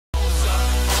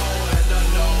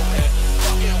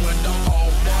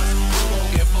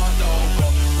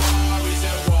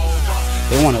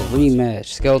They want a rematch.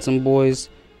 Skeleton Boys,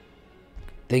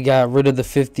 they got rid of the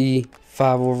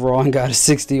 55 overall and got a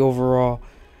 60 overall.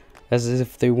 As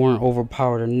if they weren't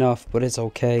overpowered enough, but it's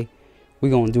okay. We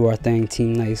gonna do our thing,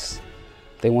 Team Nice.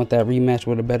 They want that rematch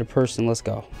with a better person. Let's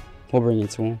go. We'll bring it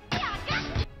to them.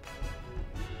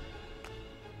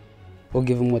 We'll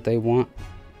give them what they want.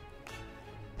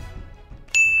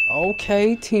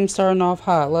 Okay, team starting off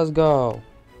hot. Let's go.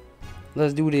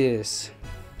 Let's do this.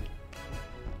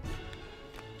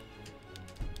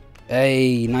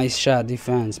 Hey, nice shot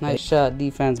defense. Nice shot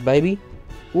defense, baby.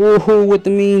 Woohoo with the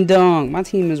mean dunk. My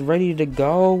team is ready to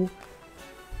go.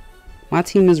 My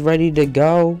team is ready to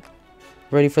go.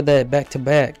 Ready for that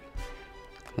back-to-back.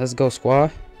 Let's go,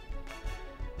 squad.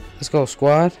 Let's go,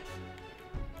 squad.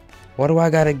 Why do I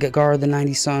gotta guard the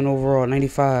 90-something overall?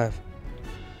 95.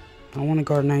 I want to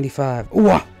guard 95.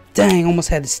 Ooh, dang, almost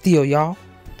had to steal, y'all.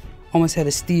 Almost had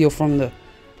to steal from the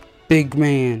big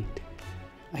man.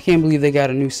 I can't believe they got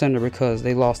a new center because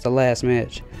they lost the last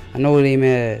match. I know they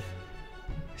mad.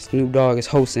 Snoop Dogg is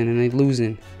hosting and they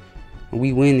losing. And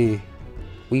we winning.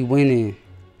 We winning.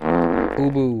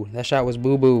 Boo-boo. That shot was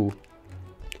boo-boo.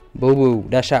 Boo-boo.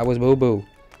 That shot was boo-boo.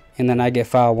 And then I get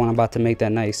fouled when I'm about to make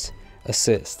that nice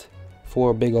assist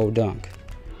for a big old dunk.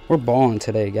 We're balling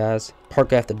today, guys.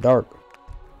 Park after dark.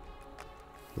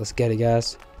 Let's get it,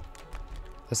 guys.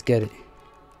 Let's get it.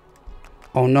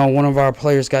 Oh no, one of our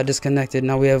players got disconnected.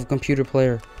 Now we have a computer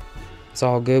player. It's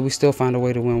all good. We still find a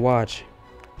way to win. Watch.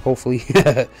 Hopefully.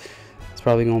 It's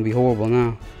probably going to be horrible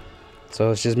now.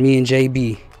 So it's just me and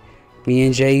JB. Me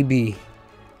and JB.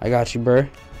 I got you, bruh.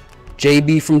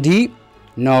 JB from deep?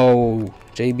 No.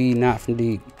 JB not from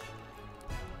deep.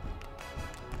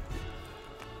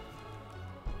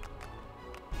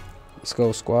 Let's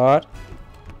go, squad.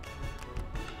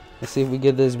 Let's see if we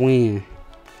get this win.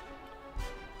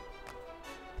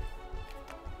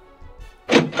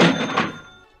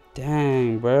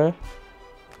 Dang, bruh.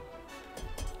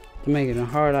 You're making it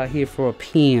hard out here for a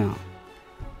PM.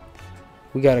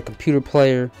 We got a computer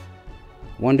player.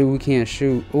 One dude we can't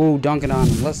shoot. Ooh, dunking on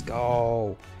him. Let's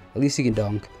go. At least he can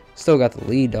dunk. Still got the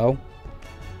lead, though.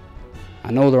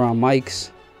 I know they're on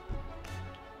mics.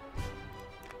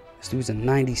 This dude's a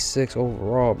 96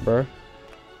 overall, bruh.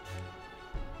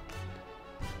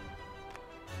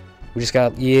 We just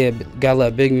got, yeah, gotta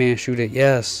let big man shoot it.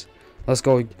 Yes. Let's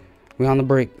go. We on the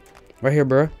break. Right here,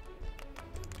 bruh.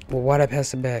 Well, why'd I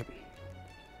pass it back?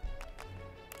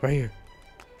 Right here.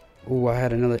 Ooh, I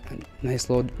had another nice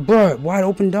little... Bruh, wide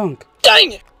open dunk.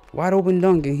 Dang it! Wide open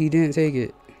dunk and he didn't take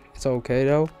it. It's okay,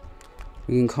 though.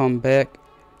 We can come back.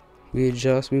 We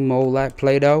adjust. We mold like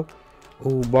Play-Doh.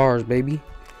 Ooh, bars, baby.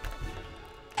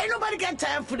 Ain't nobody got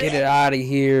time for that. Get it out of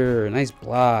here. Nice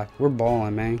block. We're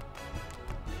balling, man.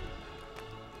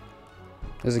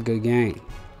 This is a good game.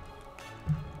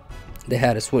 They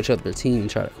had to switch up their team and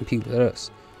try to compete with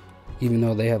us, even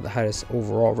though they have the highest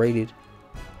overall rated.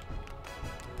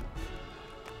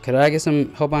 Could I get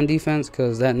some help on defense?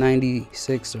 Because that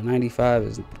 96 or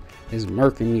 95 is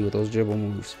murking me with those dribble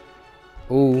moves.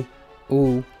 Ooh,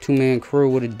 ooh, two-man crew,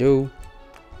 what it do?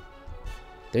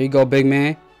 There you go, big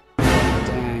man.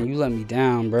 Damn, you let me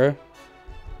down, bruh.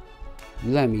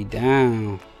 You let me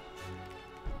down.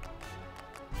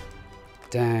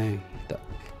 Dang, the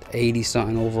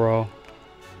 80-something overall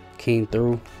came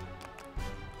through.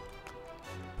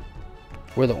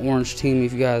 We're the orange team,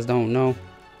 if you guys don't know.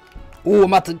 Ooh,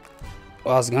 I'm about to...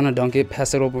 Oh, I was gonna dunk it.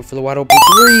 Pass it over for the wide open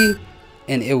three.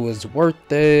 And it was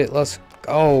worth it. Let's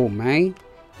go, man.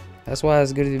 That's why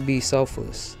it's good to be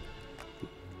selfless.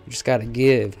 You just gotta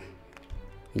give.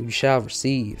 And you shall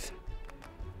receive.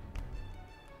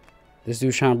 This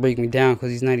dude's trying to break me down because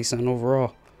he's 90-something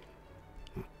overall.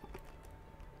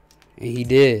 And he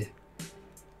did.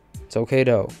 It's okay,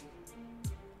 though.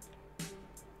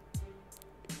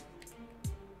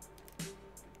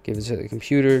 Give it to the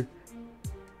computer.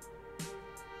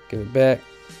 Give it back.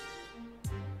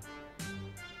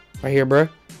 Right here, bro.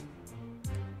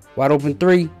 Wide open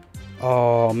three.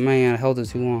 Oh, man. I held it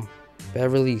too long.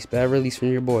 Bad release. Bad release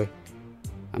from your boy.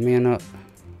 I man up.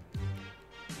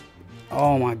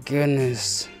 Oh, my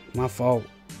goodness. My fault.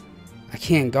 I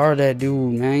can't guard that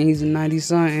dude, man. He's a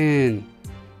 90-something.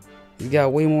 He's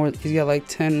got way more. He's got like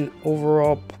 10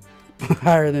 overall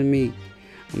higher than me.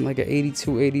 I'm like an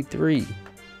 82, 83.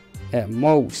 At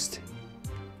most.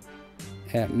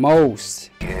 At most.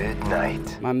 Good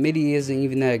night. My MIDI isn't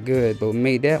even that good, but we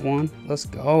made that one. Let's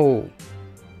go.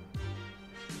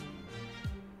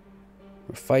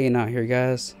 We're fighting out here,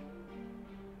 guys.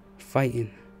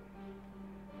 Fighting.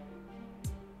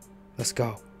 Let's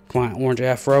go. Come on, orange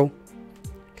afro.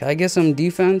 Can I get some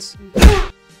defense?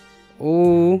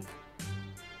 Ooh.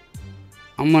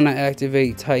 I'm gonna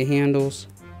activate tight handles.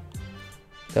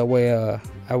 That way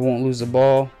I won't lose the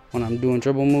ball when I'm doing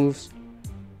dribble moves.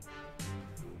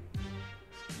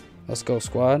 Let's go,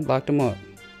 squad. Lock them up.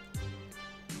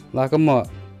 Lock them up.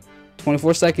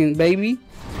 24 seconds, baby.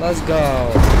 Let's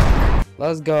go.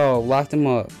 Let's go. Lock them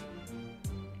up.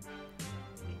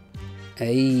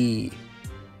 Hey.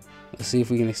 Let's see if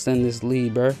we can extend this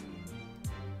lead, bro.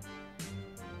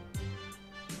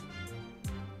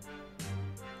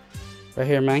 Right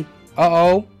here, man.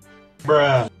 Uh-oh.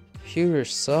 Bruh. Computer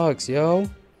sucks, yo.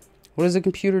 What is the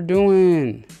computer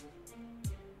doing?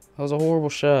 That was a horrible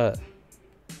shot.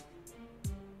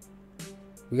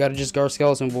 We gotta just guard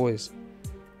skeleton boys.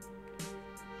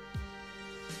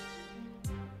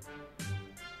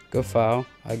 Good foul,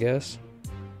 I guess.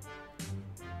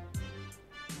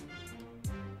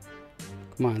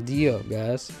 Come on, D up,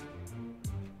 guys.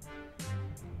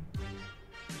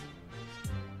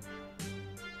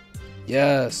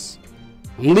 Yes.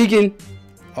 I'm leaking.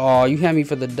 Oh, you had me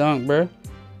for the dunk, bro.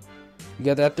 You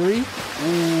got that three?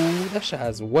 Ooh, that shot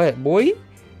is wet, boy.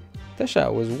 That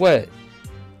shot was wet.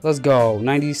 Let's go.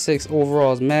 96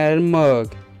 overall is mad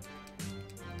mug.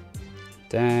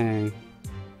 Dang.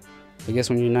 I guess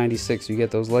when you're 96, you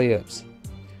get those layups.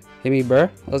 Hit me, bruh.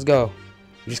 Let's go.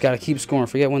 You just got to keep scoring.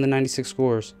 Forget when the 96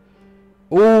 scores.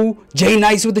 Ooh, Jay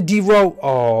Nice with the D-roll.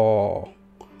 Oh,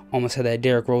 almost had that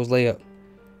Derrick Rose layup.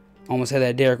 Almost had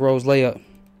that Derrick Rose layup.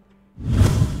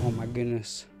 Oh, my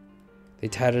goodness. They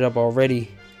tied it up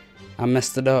already. I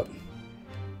messed it up.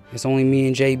 It's only me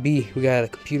and JB. We got a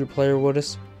computer player with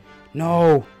us.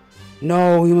 No.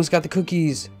 No, he almost got the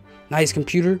cookies. Nice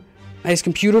computer. Nice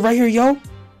computer right here, yo.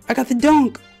 I got the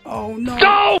dunk. Oh, no.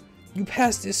 Go! You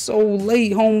passed it so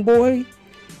late, homeboy.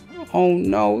 Oh,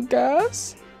 no,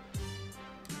 guys.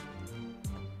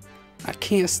 I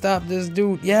can't stop this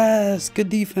dude. Yes. Good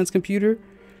defense, computer.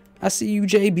 I see you,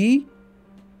 JB.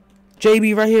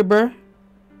 JB right here, bruh.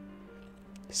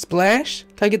 Splash.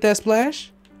 Can I get that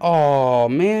splash? Oh,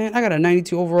 man. I got a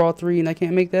 92 overall 3 and I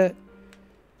can't make that.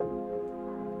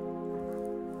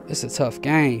 It's a tough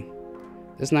game.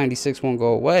 This 96 won't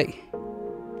go away.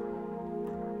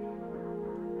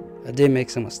 I did make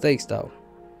some mistakes, though.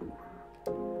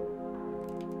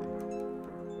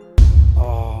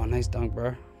 Oh, nice dunk,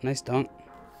 bro. Nice dunk.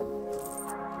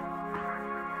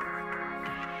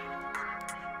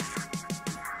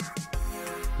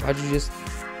 Why'd you just...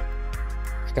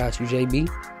 I got you, JB.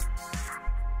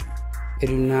 It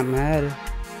do not matter.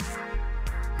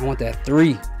 I want that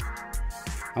 3.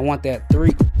 I want that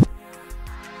 3.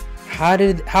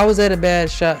 How is that a bad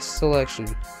shot selection?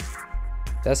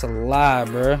 That's a lie,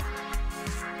 bruh.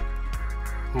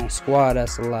 On squad,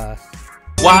 that's a lie.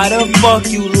 Why the fuck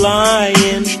you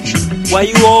lying? Why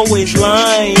you always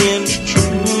lying?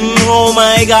 Oh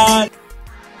my god.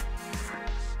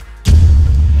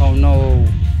 Oh no.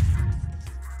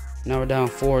 Now we're down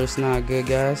 4. It's not good,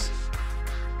 guys.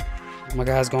 My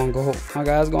guy's gonna go. My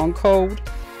guy's gone cold.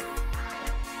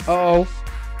 Uh-oh.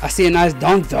 I see a nice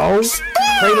dunk, though.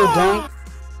 Cradle dunk.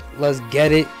 Let's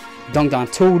get it. Dunked on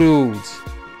 2 dudes.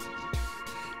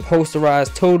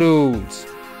 Posterized 2 dudes.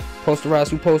 Posterized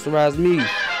who posterized me.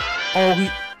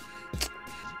 Oh,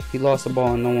 he lost the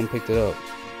ball and no one picked it up.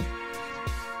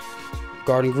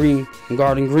 Guarding green. I'm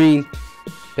guarding green.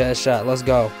 Bad shot. Let's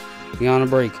go. We on a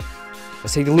break.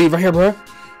 Let's take the lead right here, bro.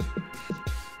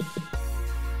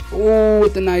 Oh,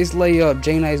 with the nice layup.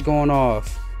 J Nice going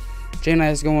off. J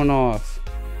Nice going off.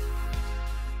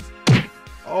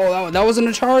 Oh, that wasn't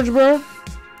a charge, bro.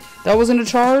 That wasn't a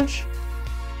charge.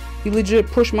 He legit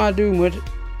pushed my dude with it.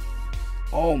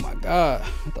 Oh my god.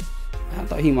 I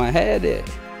thought he might have it.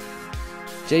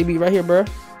 JB right here, bro.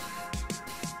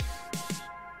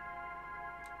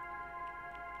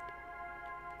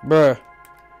 Bruh.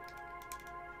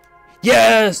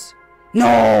 Yes!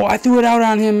 No, I threw it out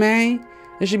on him, man.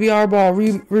 It should be our ball.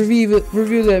 Review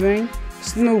that, man.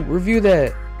 Snoop, review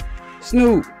that.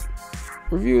 Snoop,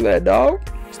 review that, dog.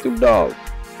 Snoop Dogg,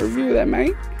 review that,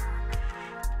 man.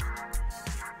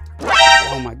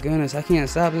 Oh my goodness, I can't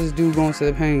stop this dude going to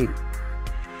the paint.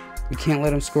 We can't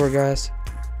let him score, guys.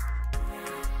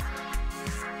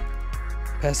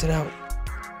 Pass it out.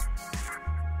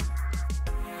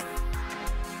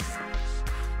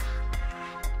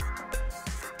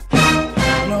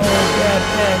 No, bad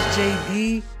pass,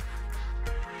 JB.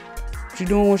 What you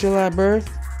doing with your life, bro?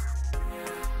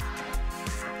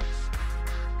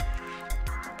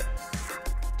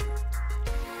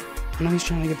 I know he's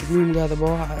trying to get the green guy the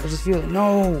ball. I just feel it.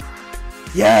 No.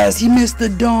 Yes, he missed the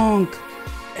dunk.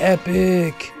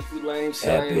 Epic.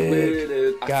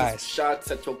 Epic. Guys.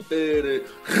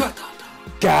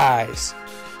 Guys.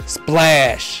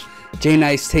 Splash. J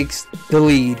Nice takes the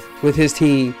lead with his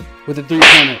team with a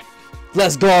 3-pointer.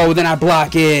 Let's go. Then I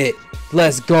block it.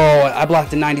 Let's go. I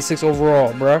blocked the 96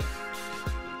 overall, bro.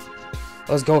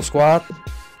 Let's go, squad.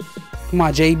 Come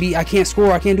on, JB. I can't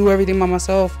score. I can't do everything by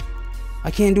myself. I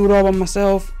can't do it all by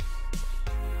myself.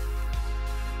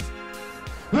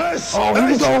 Oh,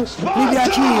 here we go. Maybe I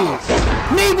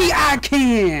can. Maybe I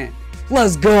can.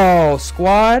 Let's go,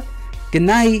 squad. Good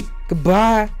night.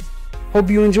 Goodbye. Hope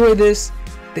you enjoyed this.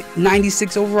 The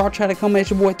 96 overall tried to come at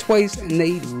your boy twice, and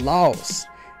they lost.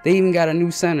 They even got a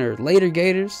new center. Later,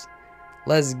 Gators.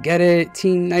 Let's get it.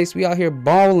 Team Nice. We out here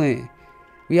balling.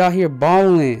 We out here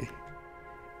balling.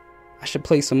 I should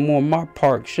play some more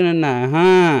MyPark, shouldn't I,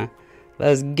 huh?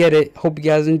 Let's get it. Hope you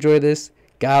guys enjoy this.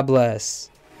 God bless.